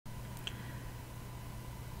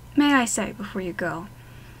may I say before you go,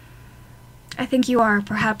 I think you are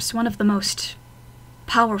perhaps one of the most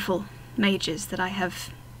powerful mages that I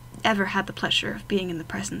have ever had the pleasure of being in the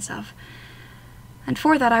presence of, and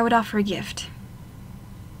for that I would offer a gift.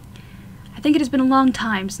 I think it has been a long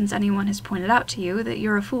time since anyone has pointed out to you that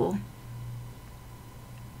you're a fool.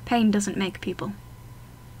 Pain doesn't make people.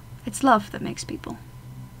 It's love that makes people.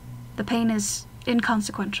 The pain is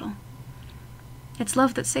inconsequential. It's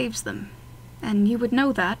love that saves them, and you would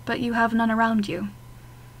know that, but you have none around you.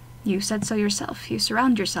 You said so yourself. You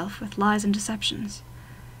surround yourself with lies and deceptions.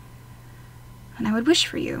 And I would wish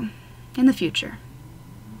for you, in the future,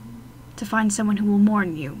 to find someone who will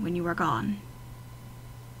mourn you when you are gone.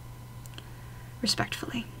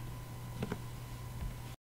 Respectfully.